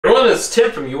it's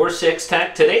Tim from Your 6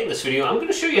 Tech. Today in this video, I'm going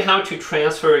to show you how to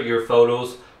transfer your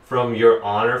photos from your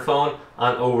Honor phone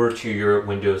on over to your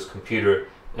Windows computer.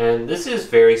 And this is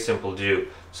very simple to do.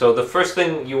 So the first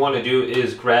thing you want to do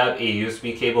is grab a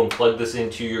USB cable and plug this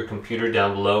into your computer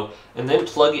down below, and then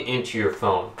plug it into your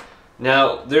phone.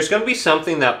 Now, there's going to be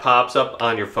something that pops up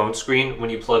on your phone screen when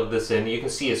you plug this in. You can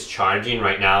see it's charging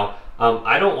right now.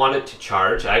 I don't want it to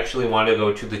charge. I actually want to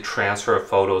go to the transfer of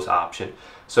photos option.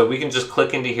 So we can just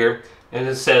click into here, and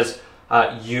it says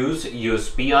use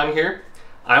USB on here.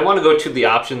 I want to go to the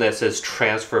option that says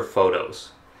transfer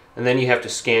photos. And then you have to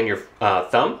scan your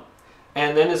thumb,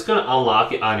 and then it's going to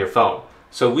unlock it on your phone.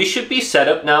 So we should be set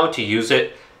up now to use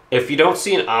it. If you don't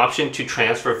see an option to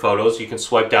transfer photos, you can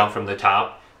swipe down from the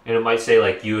top, and it might say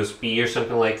like USB or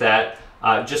something like that.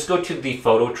 Just go to the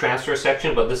photo transfer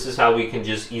section, but this is how we can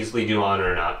just easily do on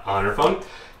our phone.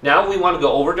 Now we want to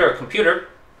go over to our computer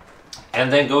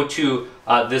and then go to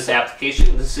this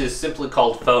application. This is simply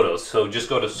called Photos. So just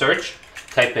go to search,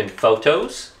 type in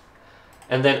Photos,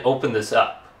 and then open this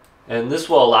up. And this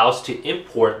will allow us to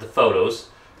import the photos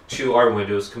to our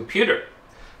Windows computer.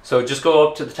 So just go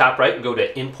up to the top right and go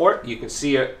to Import. You can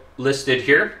see it listed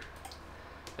here.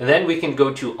 And then we can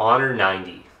go to Honor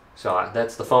 90. So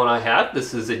that's the phone I have.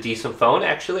 This is a decent phone,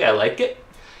 actually. I like it.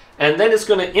 And then it's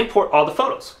going to import all the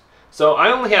photos. So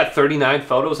I only had 39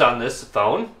 photos on this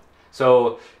phone.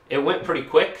 So it went pretty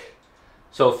quick.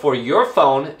 So for your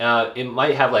phone, it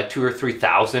might have like 2,000 or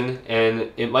 3,000,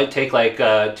 and it might take like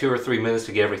 2 or 3 minutes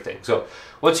to get everything. So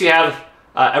once you have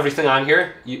everything on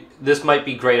here, this might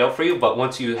be grayed out for you, but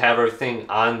once you have everything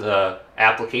on the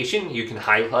application, you can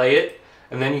highlight it,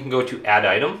 and then you can go to Add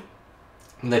Item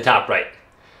in the top right.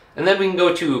 And then we can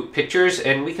go to Pictures,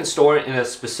 and we can store it in a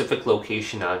specific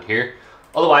location on here.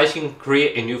 Otherwise, you can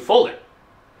create a new folder,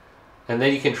 and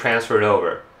then you can transfer it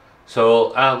over. So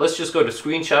let's just go to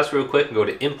Screenshots real quick and go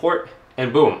to Import,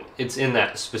 and boom, it's in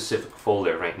that specific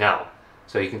folder right now.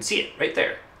 So you can see it right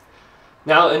there.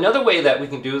 Now, another way that we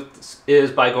can do this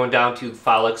is by going down to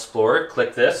File Explorer,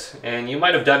 click this, and you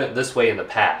might have done it this way in the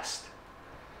past.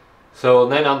 So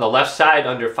then on the left side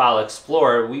under File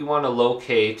Explorer, we want to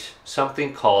locate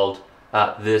something called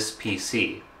this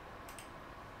PC.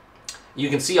 You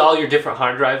can see all your different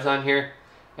hard drives on here.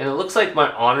 And it looks like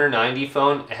my Honor 90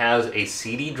 phone has a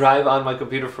CD drive on my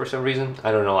computer for some reason.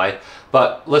 I don't know why.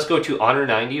 But let's go to Honor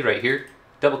 90 right here.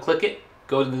 Double click it.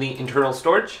 Go to the internal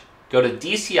storage. Go to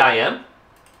DCIM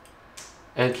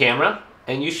and camera.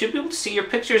 And you should be able to see your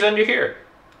pictures under here.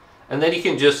 And then you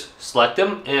can just select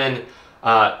them, and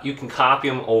you can copy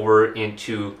them over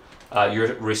into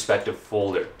your respective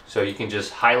folder. So you can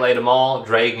just highlight them all,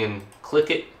 drag and click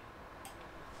it.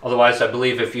 Otherwise, I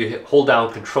believe if you hold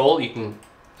down Control, you can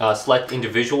select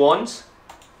individual ones,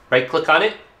 right click on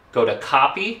it, go to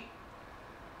Copy,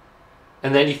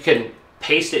 and then you can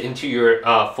paste it into your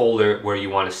folder where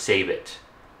you want to save it.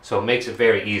 So it makes it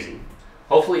very easy.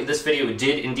 Hopefully this video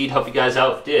did indeed help you guys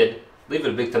out. If it did, leave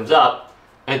it a big thumbs up,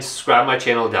 and subscribe to my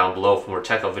channel down below for more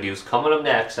tech videos coming up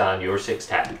next on Your 6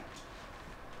 Tech.